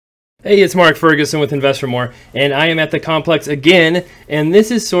Hey, it's Mark Ferguson with Invest for More, and I am at the complex again, and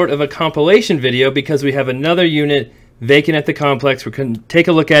this is sort of a compilation video because we have another unit vacant at the complex. We're going to take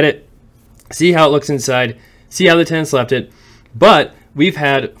a look at it, see how it looks inside, see how the tenants left it, but we've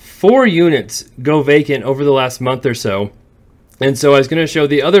had 4 units go vacant over the last month or so, and so I was going to show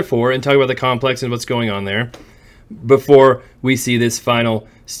the other 4 and talk about the complex and what's going on there before we see this final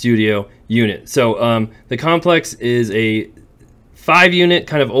studio unit. So the complex is a 5-unit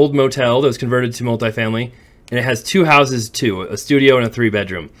kind of old motel that was converted to multifamily, and it has 2 houses too, a studio and a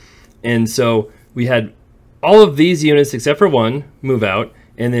 3-bedroom. And so we had all of these units except for one move out,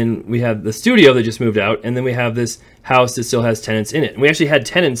 and then we have the studio that just moved out, and then we have this house that still has tenants in it. And we actually had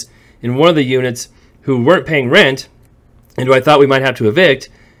tenants in one of the units who weren't paying rent, and who I thought we might have to evict,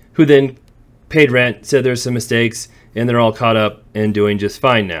 who then paid rent, said there's some mistakes, and they're all caught up and doing just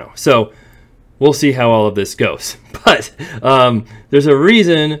fine now. So we'll see how all of this goes. But there's a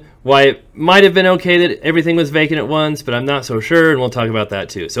reason why it might have been okay that everything was vacant at once, but I'm not so sure, and we'll talk about that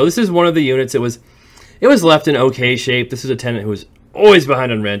too. So this is one of the units. It was left in okay shape. This is a tenant who was always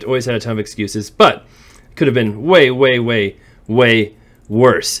behind on rent, always had a ton of excuses, but could have been way, way, way, way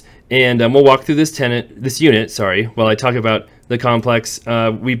worse. And we'll walk through this unit, while I talk about the complex.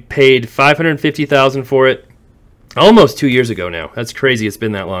 We paid $550,000 for it almost 2 years ago now. That's crazy. It's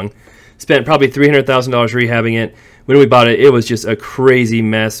been that long. Spent probably $300,000 rehabbing it. When we bought it, it was just a crazy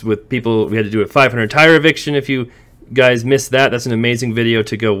mess with people. We had to do a 500 tire eviction. If you guys missed that, that's an amazing video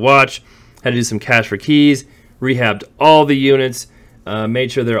to go watch. Had to do some cash for keys, rehabbed all the units,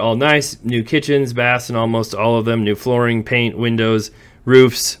 made sure they're all nice, new kitchens, baths, and almost all of them, new flooring, paint, windows,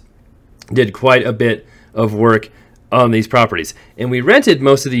 roofs. Did quite a bit of work on these properties. And we rented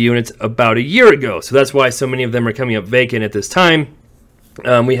most of the units about a year ago, so that's why so many of them are coming up vacant at this time.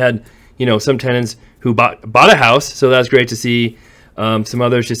 We had some tenants who bought a house, so that's great to see. Some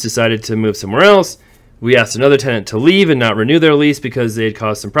others just decided to move somewhere else. We asked another tenant to leave and not renew their lease because they had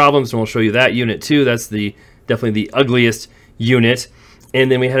caused some problems, and we'll show you that unit too. That's definitely the ugliest unit.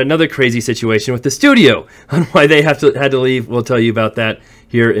 And then we had another crazy situation with the studio on why they had to leave. We'll tell you about that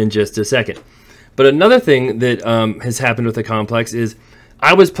here in just a second. But another thing that has happened with the complex is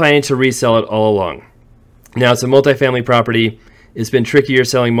I was planning to resell it all along. Now, it's a multifamily property. It's been trickier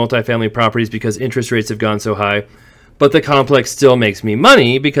selling multifamily properties because interest rates have gone so high, but the complex still makes me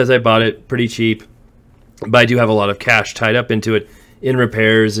money because I bought it pretty cheap, but I do have a lot of cash tied up into it in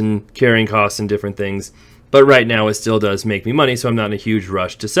repairs and carrying costs and different things. But right now it still does make me money, so I'm not in a huge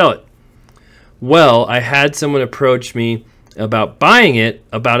rush to sell it. Well, I had someone approach me about buying it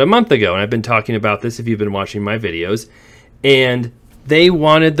about a month ago, and I've been talking about this if you've been watching my videos, and they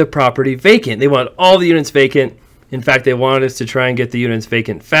wanted the property vacant. They wanted all the units vacant. In fact, they wanted us to try and get the units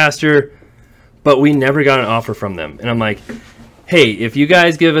vacant faster, but we never got an offer from them. And I'm like, hey, if you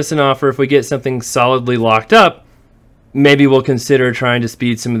guys give us an offer, if we get something solidly locked up, maybe we'll consider trying to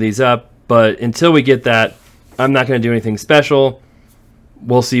speed some of these up. But until we get that, I'm not going to do anything special.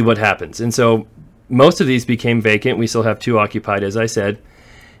 We'll see what happens. And so most of these became vacant. We still have 2 occupied, as I said.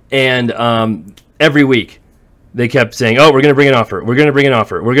 And every week they kept saying, oh, we're going to bring an offer. We're going to bring an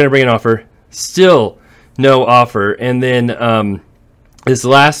offer. We're going to bring an offer. Still no offer. And then this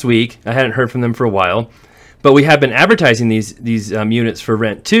last week, I hadn't heard from them for a while, but we have been advertising these units for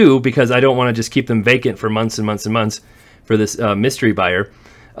rent too, because I don't want to just keep them vacant for months and months and months for this mystery buyer.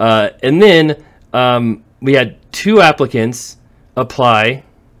 And then we had 2 applicants apply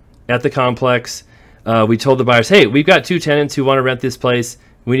at the complex. We told the buyers, hey, we've got 2 tenants who want to rent this place.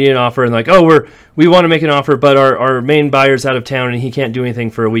 We need an offer. And like, oh, we want to make an offer, but our main buyer's out of town and he can't do anything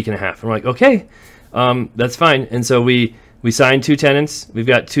for a week and a half. I'm like, okay. That's fine. And so we signed 2 tenants. We've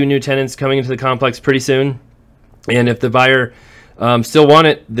got 2 new tenants coming into the complex pretty soon. And if the buyer still want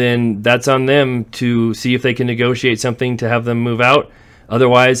it, then that's on them to see if they can negotiate something to have them move out.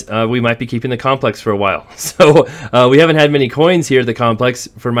 Otherwise, we might be keeping the complex for a while. So we haven't had many coins here at the complex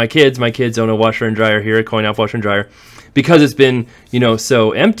for my kids. My kids own a washer and dryer here, a coin-off washer and dryer, because it's been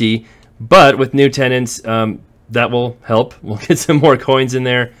so empty. But with new tenants, that will help. We'll get some more coins in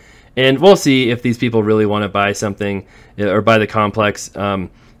there. And we'll see if these people really want to buy something or buy the complex.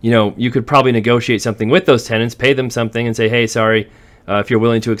 You could probably negotiate something with those tenants, pay them something and say, hey, sorry, if you're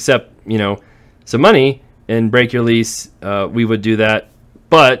willing to accept, some money and break your lease, we would do that.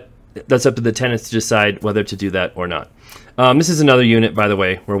 But that's up to the tenants to decide whether to do that or not. This is another unit, by the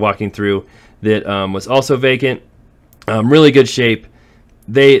way, we're walking through that was also vacant. Really good shape.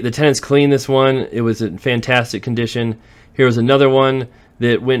 The tenants cleaned this one. It was in fantastic condition. Here was another one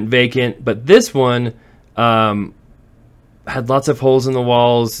that went vacant, but this one had lots of holes in the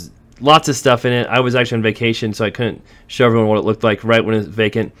walls, lots of stuff in it. I was actually on vacation, so I couldn't show everyone what it looked like right when it was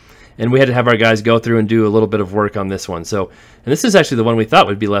vacant. and we had to have our guys go through and do a little bit of work on this one. So, and this is actually the one we thought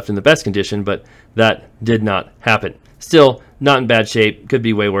would be left in the best condition, but that did not happen. Still not in bad shape, could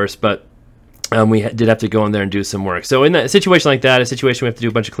be way worse, but we did have to go in there and do some work. So in that situation like that, a situation we have to do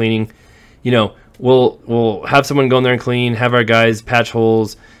a bunch of cleaning, you know, we'll have someone go in there and clean, have our guys patch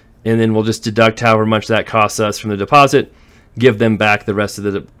holes, and then we'll just deduct however much that costs us from the deposit, give them back the rest of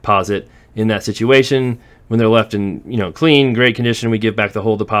the deposit. In that situation, when they're left in, you know, clean, great condition, we give back the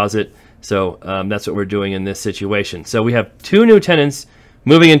whole deposit. So that's what we're doing in this situation. So we have 2 new tenants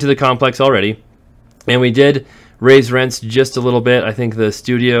moving into the complex already, and we did raise rents just a little bit. I think the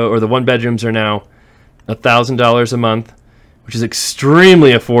studio or the 1-bedrooms are now $1,000 a month, which is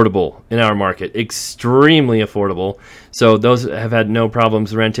extremely affordable in our market. Extremely affordable. So those have had no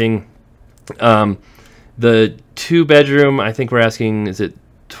problems renting. The 2-bedroom, I think we're asking, is it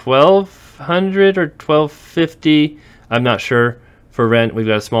 $1,200 or $1,250? I'm not sure for rent. We've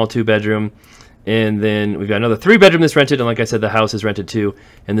got a small 2-bedroom, and then we've got another 3-bedroom that's rented, and like I said, the house is rented too.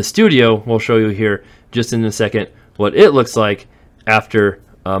 And the studio, we'll show you here just in a second what it looks like after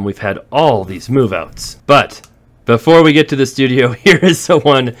we've had all these move-outs. But before we get to the studio, here is the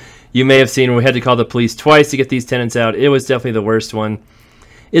one you may have seen. We had to call the police twice to get these tenants out. It was definitely the worst one.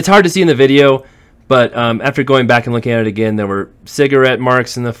 It's hard to see in the video, but after going back and looking at it again, there were cigarette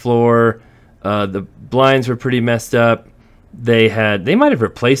marks in the floor. The blinds were pretty messed up. They might have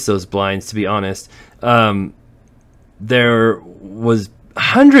replaced those blinds, to be honest. There was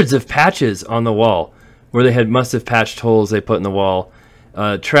hundreds of patches on the wall where they must have patched holes they put in the wall.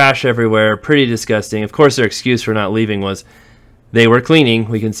 Trash everywhere, pretty disgusting. Of course, their excuse for not leaving was they were cleaning.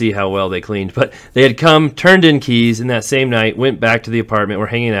 We can see how well they cleaned. But they had come, turned in keys, and that same night went back to the apartment. We're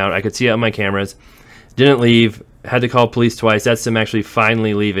hanging out. I could see it on my cameras. Didn't leave. Had to call police twice. That's them actually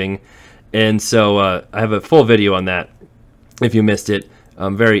finally leaving. And so I have a full video on that if you missed it.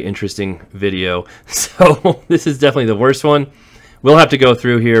 Very interesting video. So this is definitely the worst one. We'll have to go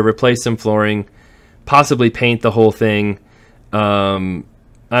through here, replace some flooring, possibly paint the whole thing. I'm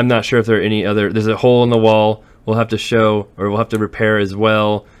not sure if there are any other. There's a hole in the wall we'll have to show, or we'll have to repair as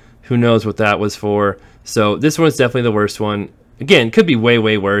well. Who knows what that was for. So this one's definitely the worst one. Again, could be way,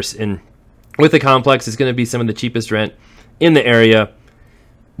 way worse. And with the complex, it's going to be some of the cheapest rent in the area.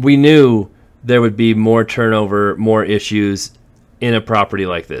 We knew there would be more turnover, more issues in a property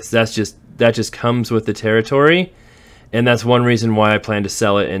like this. That just comes with the territory, and that's one reason why I plan to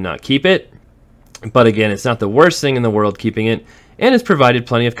sell it and not keep it. But again, it's not the worst thing in the world keeping it, and it's provided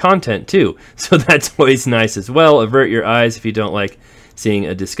plenty of content too. So that's always nice as well. Avert your eyes if you don't like seeing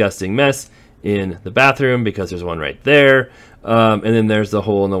a disgusting mess in the bathroom, because there's one right there. And then there's the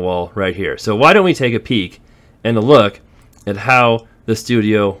hole in the wall right here. So why don't we take a peek and a look at how the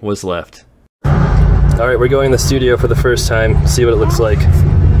studio was left. All right, we're going in the studio for the first time, see what it looks like.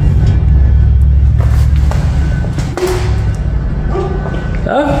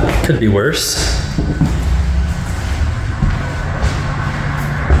 Oh, could be worse.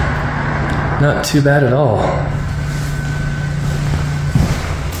 Not too bad at all.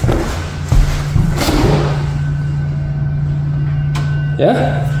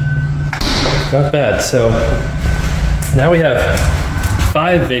 Yeah, not bad. So now we have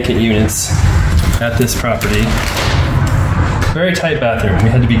 5 vacant units at this property. Very tight bathroom. We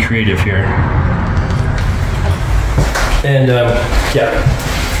had to be creative here. And yeah,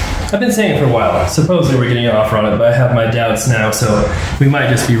 I've been saying it for a while. Supposedly we're getting an offer on it, but I have my doubts now, so we might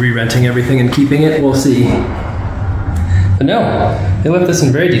just be re-renting everything and keeping it. We'll see. But no, they left this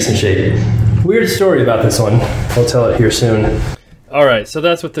in very decent shape. Weird story about this one. I'll tell it here soon. All right, so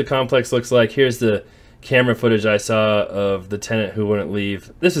that's what the complex looks like. Here's the camera footage I saw of the tenant who wouldn't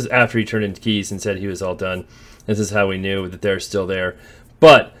leave. This is after he turned in keys and said he was all done. This is how we knew that they're still there.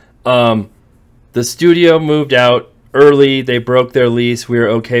 But the studio moved out early. They broke their lease. We were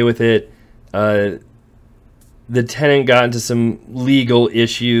okay with it. The tenant got into some legal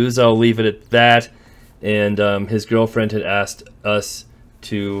issues. I'll leave it at that. And his girlfriend had asked us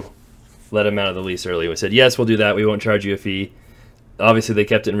to let him out of the lease early. We said, yes, we'll do that. We won't charge you a fee. Obviously, they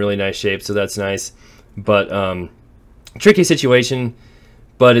kept it in really nice shape, so that's nice. But tricky situation,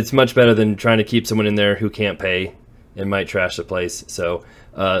 but it's much better than trying to keep someone in there who can't pay and might trash the place. So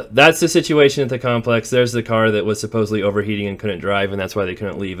that's the situation at the complex. There's the car that was supposedly overheating and couldn't drive, and that's why they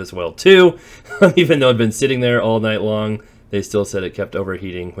couldn't leave as well too. Even though it had been sitting there all night long, they still said it kept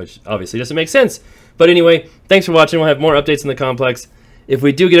overheating, which obviously doesn't make sense. But anyway, thanks for watching. We'll have more updates in the complex. If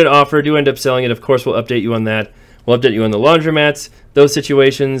we do get an offer, do end up selling it, of course we'll update you on that. We'll update you on the laundromats, those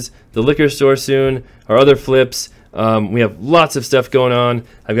situations, the liquor store soon, our other flips. We have lots of stuff going on.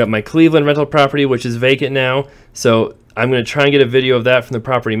 I've got my Cleveland rental property, which is vacant now. So I'm going to try and get a video of that from the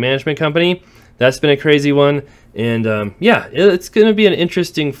property management company. That's been a crazy one. And yeah, it's going to be an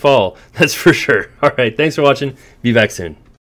interesting fall. That's for sure. All right. Thanks for watching. Be back soon.